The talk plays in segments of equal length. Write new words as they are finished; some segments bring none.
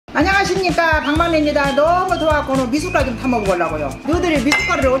안녕하십니까, 박막례입니다. 너무 더워갖고 오늘 미숫가루 좀 타먹어보려고요. 너희들이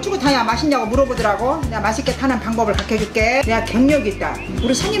미숫가루를 어쩌고 타야 맛있냐고 물어보더라고. 내가 맛있게 타는 방법을 가르쳐줄게. 내가 경력이 있다.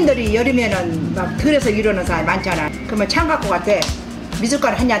 우리 손님들이 여름에는 막 들에서 이러는 사람이 많잖아. 그러면 창 갖고 갔대.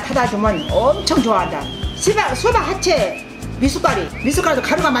 미숫가루 한 잔 타다 주면 엄청 좋아한다. 수박 하체 미숫가루도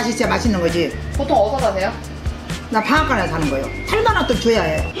가루가 맛있어야 맛있는 거지. 보통 어디서 사세요? 나 방앗간에 사는 거예요. 8만원 돈 줘야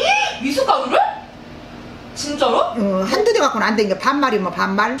해. 미숫가루를? 진짜로? 한두 대 갖고는 안 되니까 반말이면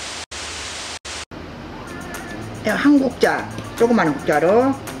반말. 한 국자, 조그마한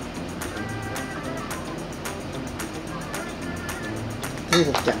국자로 두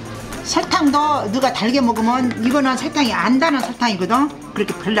국자. 설탕도 너가 달게 먹으면, 이거는 설탕이 안 다는 설탕이거든.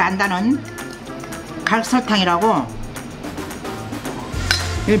 그렇게 별로 안 다는 갈설탕이라고.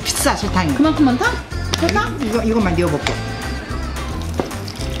 이거 비싸 설탕이. 그만큼만 타? 설탕? 이것만 넣어볼게.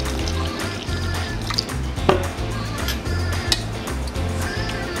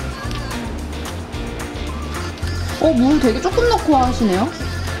 물 되게 조금 넣고 하시네요?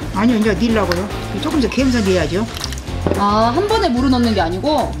 아니요, 이제 넣으려고요. 조금씩 개음선 넣어야죠. 아, 한 번에 물을 넣는 게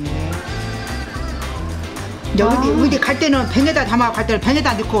아니고? 네. 여기 갈 때는 병에다 담아, 갈 때는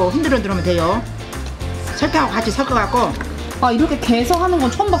병에다 넣고 흔들어 넣으면 돼요. 설탕하고 같이 섞어갖고. 아, 이렇게 개서 하는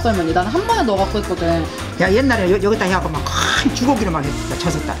건 처음 봤어요, 할머니. 나는 한 번에 넣어갖고 했거든. 야, 옛날에 여기다 해갖고 막 큰 주걱이로 막 했어,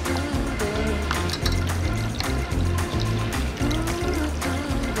 젖었다.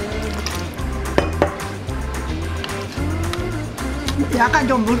 약간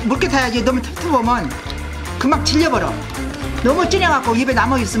좀 묽게 타야지. 너무 텁텁하면 금방 질려버려. 너무 진해갖고 입에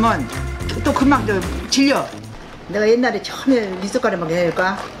남아있으면 또 금방 또 질려. 내가 옛날에 처음에 미숫가루 먹게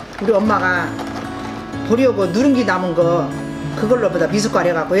해니까 우리 엄마가 보려고 누룽지 남은 거 그걸로 보다 미숫가루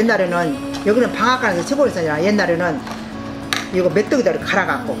해갖고, 옛날에는 여기는 방앗간에서 시골에 있었잖아. 옛날에는 이거 메뚜기다리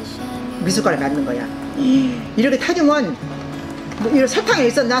갈아갖고 미숫가루 만든 거야. 이렇게 타주면 뭐 이런 설탕이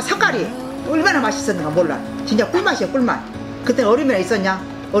있었나? 색깔이 얼마나 맛있었는가 몰라. 진짜 꿀맛이야, 꿀맛. 그때 얼음이나 있었냐?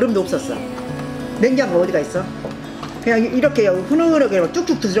 얼음도 없었어. 냉장고 어디가 있어? 그냥 이렇게 흐느흐르게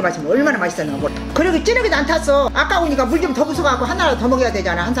쭉쭉 들어 마시면 얼마나 맛있었는가 몰라. 그렇게 찌르기도 안 탔어. 아까우니까 물 좀 더 부숴갖고 하나라도 더 먹어야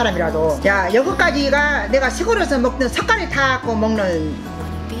되잖아, 한 사람이라도. 야, 여기까지가 내가 시골에서 먹는 석가리 타갖고 먹는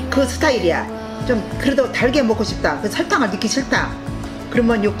그 스타일이야. 좀 그래도 달게 먹고 싶다. 그 설탕을 넣기 싫다.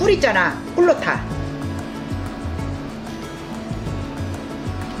 그러면 요 꿀 있잖아, 꿀로 타.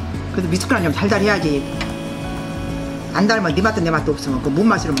 그래도 미숫가루 좀 달달해야지. 안 달면 네 맛도 내 맛도 없으면 그 뭔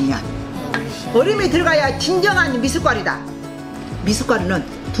맛으로 먹냐. 얼음이 들어가야 진정한 미숫가루다. 미숫가루는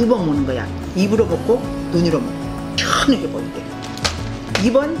두 번 먹는 거야. 입으로 먹고 눈으로 먹고. 시원하게 먹을게.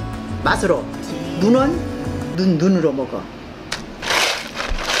 입은 맛으로, 눈은 눈으로 먹어.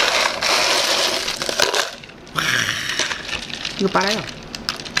 와, 이거 빨아요.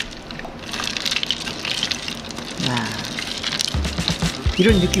 야,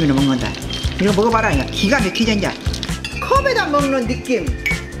 이런 느낌으로 먹는다. 이거 먹어봐라. 기가 막히지. 이제 컵에다 먹는 느낌,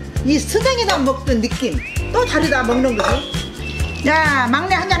 이 스댕에다 먹던 느낌 또 다르다, 먹는 거지. 야,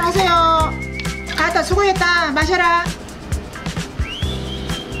 막내 한잔 하세요. 아따 수고했다. 마셔라.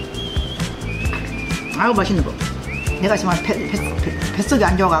 아우 맛있는 거. 내가 지금 뱃속이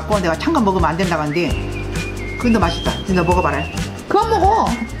안 좋아갖고 내가 찬 거 먹으면 안 된다고 하는데 근데 맛있다. 진짜 먹어봐라. 그만 먹어.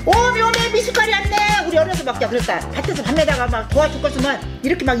 오메 미숫가루 안 내. 우리 어려서 먹자 그랬다. 밭에서 밤에다가 막 도와 죽겠으면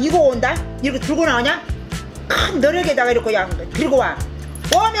이렇게 막 이고 온다. 이렇게 들고 나오냐? 큰 너력에다가 이렇게 그냥 들고 와.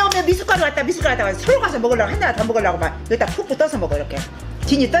 오메 미숫가루 왔다. 미숫가루 왔다가 서울 가서 먹으려고, 하나 더 먹으려고 막 여기다 푹푹 떠서 먹어. 이렇게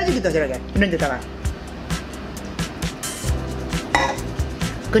진이 떠지기도 저렇게 이런 데다가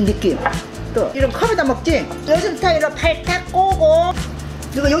그 느낌. 또 이런 컵에다 먹지. 요즘 스타일로 팔딱 꼬고.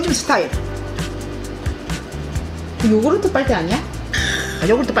 이거 요즘 스타일. 요구르트 빨대 아니야?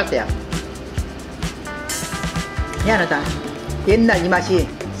 요구르트 빨대야. 미안하다. 옛날 이 맛이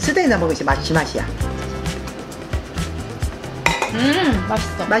스테이나 먹으시 맛이 맛이야.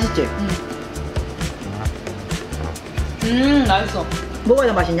 맛있어. 맛있지? 맛있어. 뭐가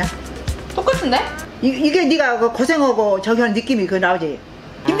더 맛있냐? 똑같은데? 이게 네가 그 고생하고 저기 하는 느낌이 그 나오지.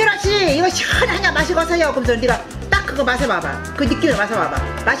 김유라씨 이거 시원하냐 마시고서요. 그러면서 네가 딱 그거 마셔봐봐. 그 느낌을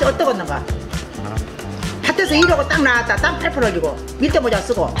마셔봐봐. 맛이 어떠겠는가? 밭에서 일하고 딱 나왔다. 땀 팔팔 흘리고 밀대모자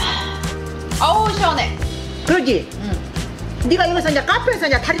쓰고. 아우 시원해. 그러지? 네가 이거서 이제 카페에서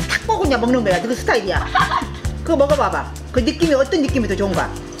이제 다리 탁 꼬고 이제 먹는 거야. 그 스타일이야. 그거 먹어봐봐. 그 느낌이 어떤 느낌이 더 좋은가?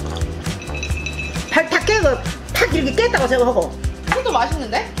 발 탁 깨고 탁 이렇게 깼다고 생각하고. 그것도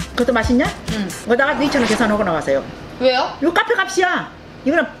맛있는데? 그것도 맛있냐? 응. 그거 나가서 2,000원 계산하고 나가세요. 왜요? 이거 카페 값이야.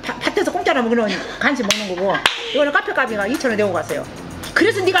 이거는 밭에서 공짜로 먹는 간식 먹는 거고, 이거는 카페 값이가 2,000원 내고 가세요.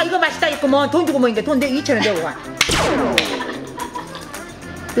 그래서 네가 이거 맛있다 했구먼. 돈 주고 먹는데 돈 2,000원 내고 가.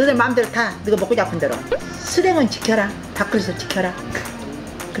 너희들 마음대로 다 너가 먹고 싶은 대로. 수령은 지켜라. 밥그릇을 지켜라.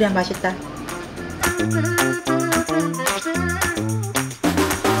 그래야 맛있다.